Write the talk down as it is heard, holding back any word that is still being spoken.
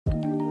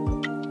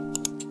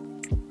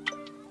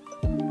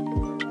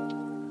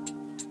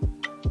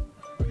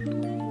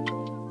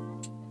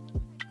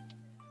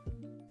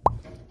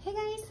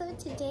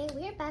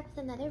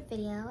another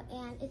video,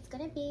 and it's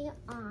gonna be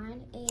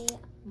on a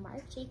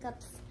Marc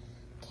Jacobs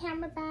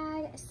camera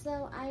bag.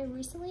 So I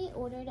recently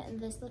ordered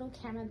this little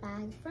camera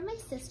bag for my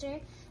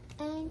sister,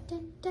 and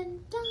dun dun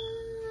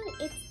dun,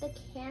 it's the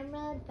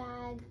camera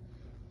bag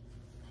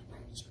by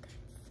Marc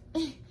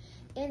Jacobs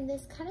in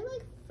this kind of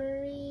like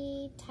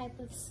furry type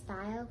of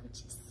style, which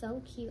is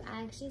so cute.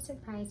 I actually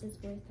surprised this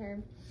with her.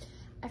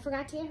 I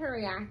forgot to get her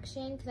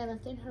reaction because I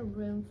left it in her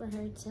room for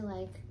her to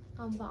like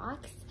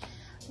unbox.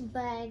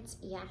 But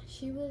yeah,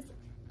 she was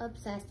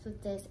obsessed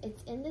with this.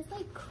 It's in this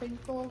like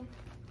crinkle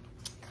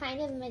kind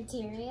of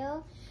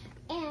material,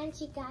 and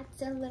she got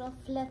a little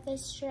fluffy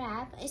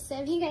strap. So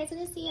if you guys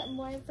want to see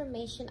more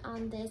information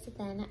on this,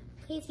 then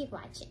please keep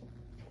watching.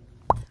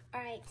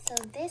 Alright, so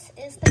this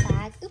is the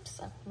bag. Oops,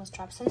 I almost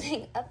dropped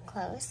something up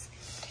close.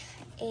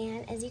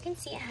 And as you can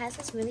see, it has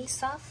this really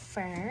soft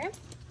fur.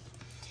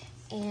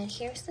 And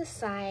here's the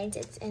sides.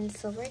 It's in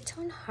silver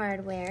tone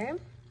hardware.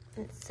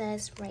 It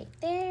says right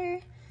there,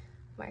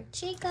 Marc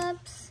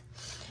Jacobs.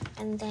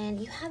 And then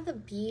you have the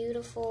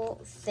beautiful,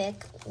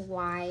 thick,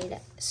 wide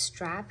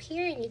strap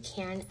here, and you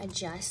can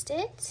adjust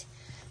it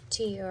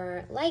to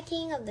your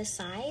liking of the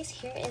size.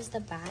 Here is the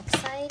back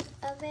side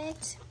of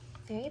it.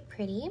 Very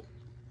pretty.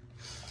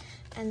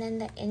 And then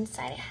the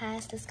inside, it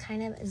has this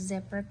kind of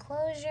zipper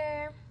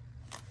closure.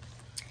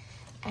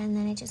 And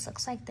then it just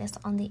looks like this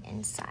on the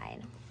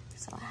inside.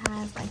 So it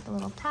has like the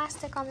little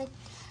plastic on the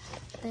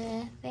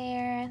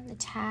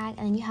tag,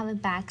 and then you have a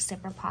back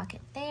zipper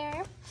pocket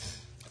there.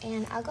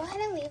 And I'll go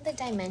ahead and leave the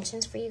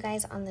dimensions for you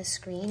guys on the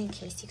screen in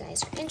case you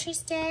guys are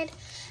interested,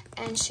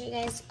 and show you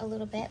guys a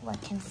little bit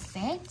what can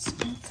fit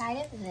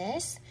inside of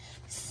this.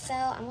 So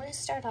I'm going to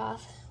start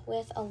off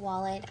with a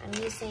wallet.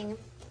 I'm using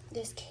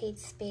this Kate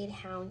Spade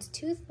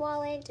Houndstooth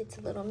wallet. It's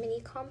a little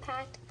mini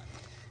compact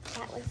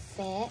that would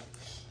fit.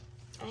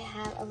 I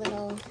have a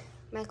little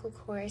Michael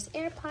Kors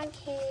AirPod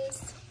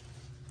case.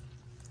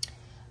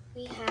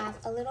 We have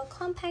a little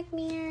compact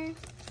mirror,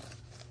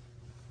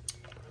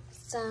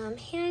 some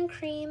hand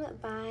cream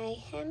by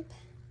Hemp,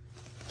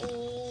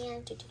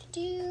 and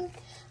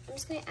I'm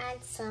just gonna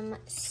add some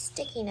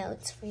sticky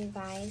notes for you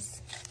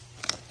guys.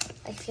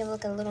 I feel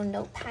like a little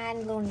notepad, a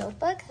little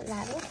notebook,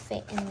 that will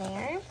fit in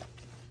there.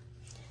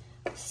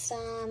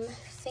 Some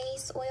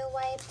face oil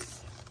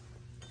wipes,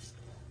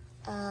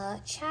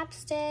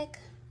 chapstick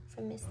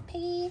from Miss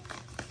Piggy.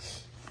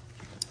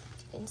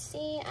 You can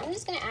see, I'm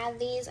just gonna add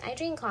these. I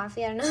drink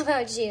coffee, I don't know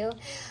about you.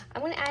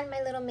 I'm gonna add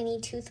my little mini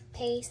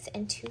toothpaste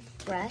and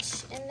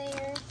toothbrush in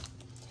there.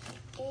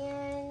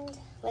 And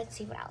let's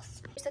see what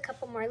else. There's a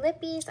couple more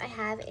lippies. I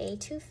have a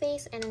Too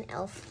Faced and an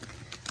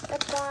e.l.f.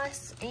 lip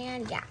gloss,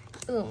 and yeah,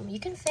 boom. You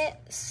can fit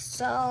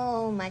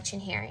so much in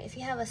here. If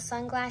you have a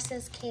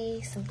sunglasses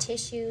case, some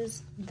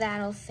tissues,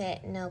 that'll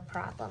fit no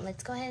problem.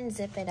 Let's go ahead and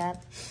zip it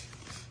up.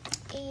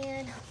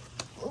 And,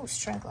 ooh,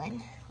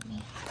 struggling. Let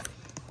me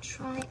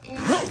try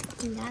and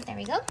do that. There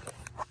we go.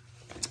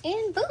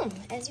 And boom,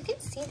 as you can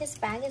see, this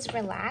bag is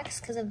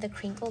relaxed because of the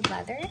crinkled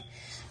leather.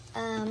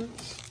 And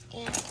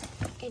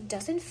it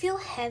doesn't feel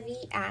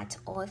heavy at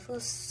all. It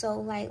feels so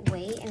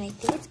lightweight, and I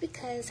think it's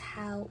because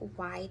how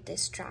wide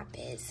this strap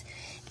is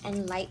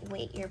and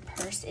lightweight your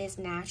purse is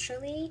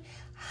naturally.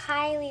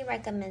 Highly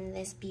recommend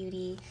this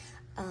beauty.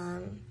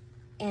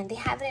 And they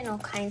have it in all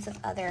kinds of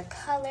other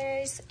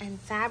colors and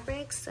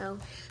fabrics. So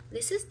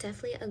this is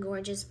definitely a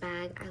gorgeous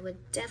bag. I would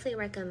definitely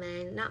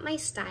recommend. Not my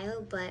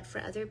style, but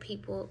for other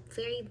people,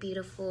 very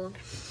beautiful.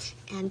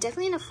 And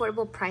definitely an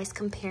affordable price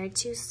compared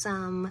to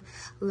some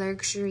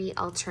luxury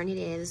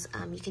alternatives.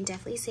 You can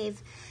definitely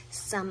save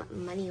some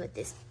money with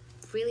this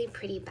really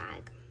pretty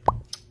bag.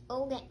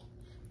 Okay,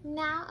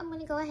 now I'm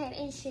gonna go ahead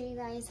and show you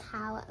guys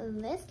how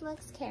this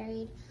looks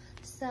carried.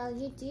 So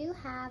you do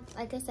have,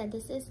 like I said,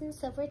 this is in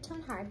silver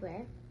tone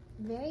hardware.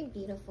 Very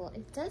beautiful.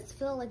 It does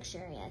feel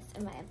luxurious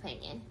in my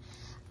opinion.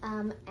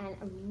 And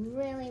a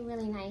really,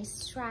 really nice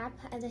strap,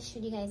 as I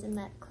showed you guys in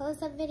that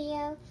close-up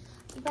video.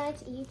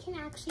 But you can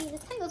actually, this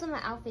kind of goes with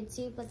my outfit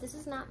too, but this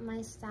is not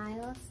my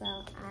style, so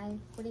I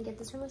wouldn't get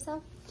this for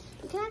myself.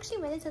 You can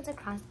actually wear this as a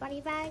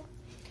crossbody bag.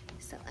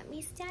 So let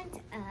me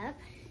stand up,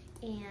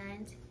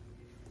 and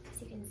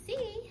as you can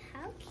see,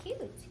 how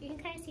cute. You can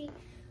kind of see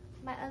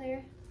my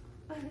other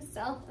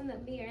self in the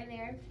mirror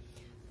there,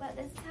 but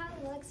this is how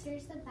it looks.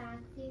 Here's the back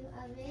view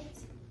of it.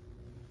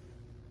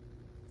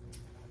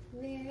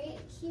 Very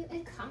cute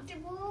and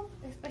comfortable,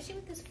 especially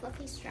with this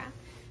fluffy strap.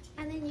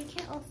 And then you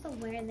can also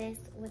wear this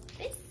with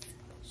this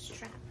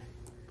strap,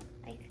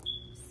 like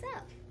so.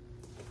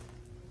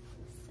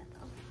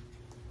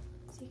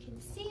 So you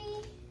can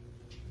see,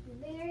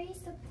 very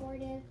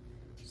supportive,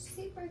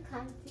 super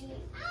comfy,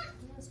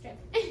 no strip,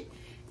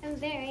 and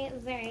very,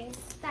 very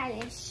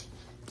stylish.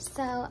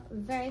 So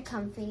very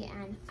comfy,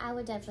 and I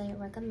would definitely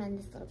recommend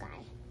this little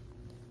guy.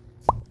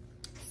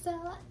 So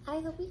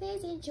I hope you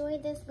guys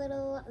enjoyed this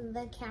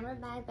the camera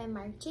bag by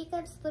Marc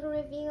Jacobs little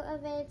review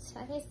of it.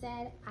 Like I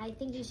said, I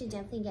think you should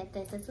definitely get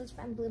this. This was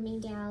from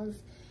Bloomingdale's,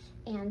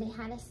 and they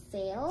had a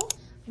sale,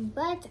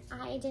 but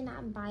I did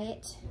not buy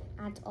it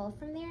at all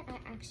from there. I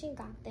actually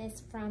got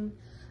this from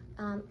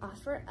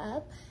offer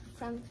up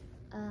from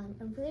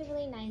a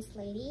really nice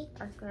lady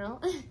or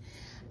girl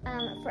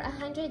for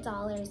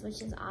 $100,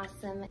 which is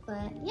awesome.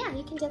 But yeah,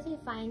 you can definitely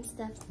find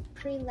stuff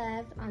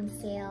pre-loved on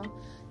sale.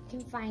 You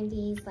can find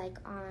these like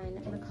on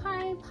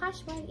Mercari,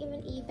 Poshmark,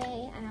 even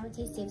eBay, and I would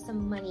say save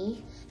some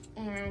money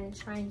and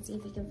try and see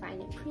if you can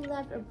find it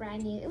pre-loved or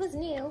brand new. It was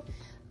new.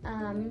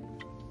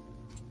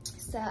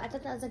 So I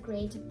thought that was a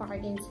great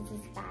bargain since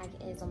this bag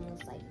is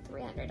almost like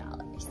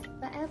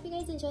 $300. But I hope you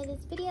guys enjoyed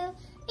this video.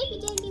 If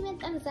you did, give me a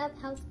thumbs up,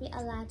 helps me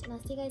a lot, and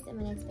I'll see you guys in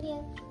my next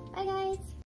video. Bye guys!